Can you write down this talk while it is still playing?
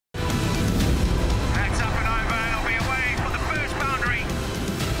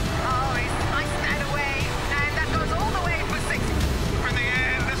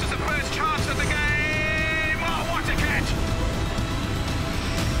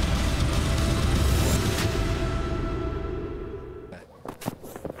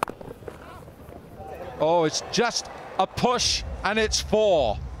Oh, it's just a push, and it's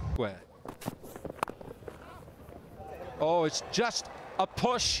 4. Where? Oh, it's just a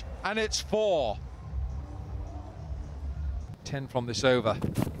push, and it's 4. 10 from this over.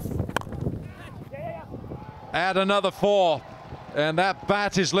 Add another 4. And that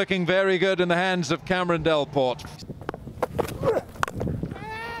bat is looking very good in the hands of Cameron Delport.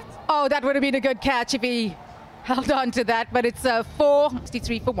 Oh, that would have been a good catch if he held on to that, but it's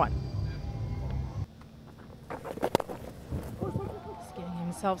 4-63 for 1. Just giving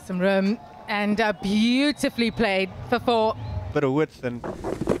himself some room, and beautifully played for 4. Bit of width, and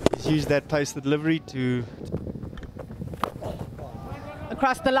he's used that post delivery to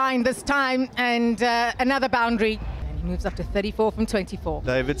across the line this time, and another boundary. And he moves up to 34 from 24.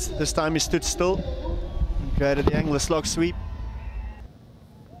 Davids. This time he stood still and created the angle slog sweep.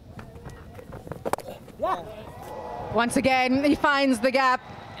 Once again, he finds the gap,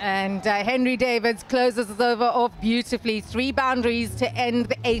 and Henry Davids closes us over off beautifully. 3 boundaries to end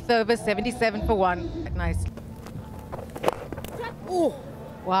the 8th over, 77 for 1. Nice. Oh,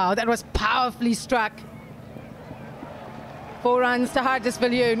 wow, that was powerfully struck. 4 runs to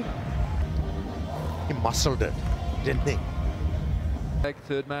Hardisviljoen. He muscled it, didn't he?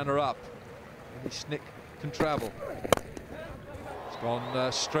 Third man are up. Any Snick can travel. It's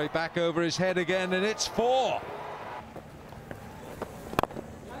gone straight back over his head again, and it's 4.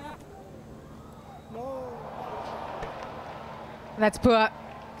 That's poor,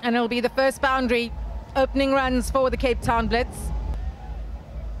 and it'll be the first boundary. Opening runs for the Cape Town Blitz.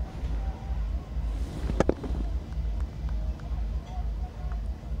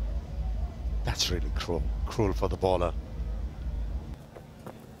 That's really cruel for the bowler.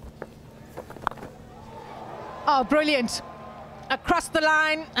 Oh, brilliant. Across the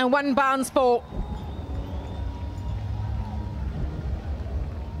line, and 1 bounce 4.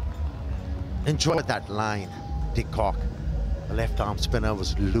 Enjoyed that line, Dick Cock. The left arm spinner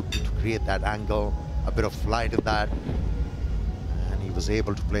was looped to create that angle, a bit of flight in that, and he was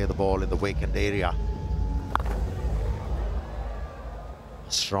able to play the ball in the vacant area.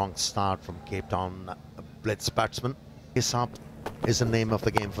 A strong start from Cape Town Blitz batsman. Is up is the name of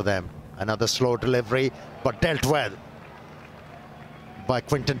the game for them. Another slow delivery, but dealt with by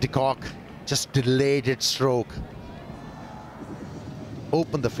Quinton de Kock. Just delayed its stroke.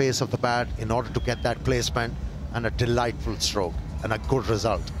 Opened the face of the bat in order to get that placement, and a delightful stroke and a good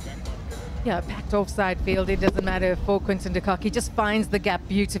result. Yeah, packed offside field, it doesn't matter for Quinton de Kock. He just finds the gap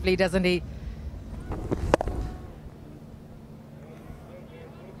beautifully, doesn't he?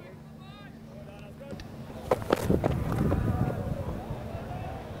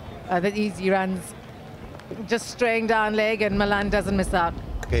 The easy runs, just straying down leg, and Milan doesn't miss out.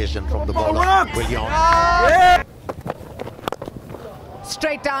 Occasion from the bowler, William.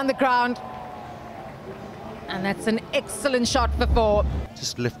 Straight down the ground. And that's an excellent shot for 4.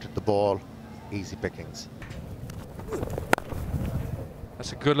 Just lifted the ball, easy pickings.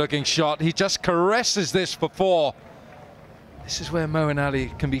 That's a good-looking shot. He just caresses this for 4. This is where Moeen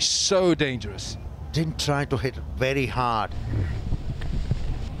Ali can be so dangerous. Didn't try to hit it very hard.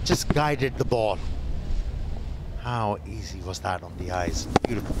 Just guided the ball. How easy was that on the eyes?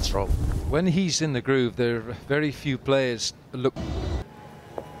 Beautiful stroke. When he's in the groove, there are very few players look.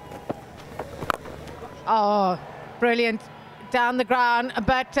 Oh, brilliant. Down the ground,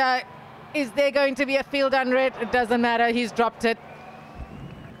 but is there going to be a field under it? It doesn't matter, he's dropped it.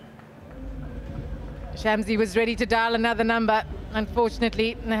 Shamsi was ready to dial another number.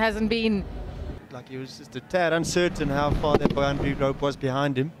 Unfortunately, there hasn't been. Like he was just a tad uncertain how far that boundary rope was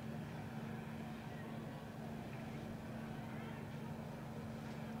behind him.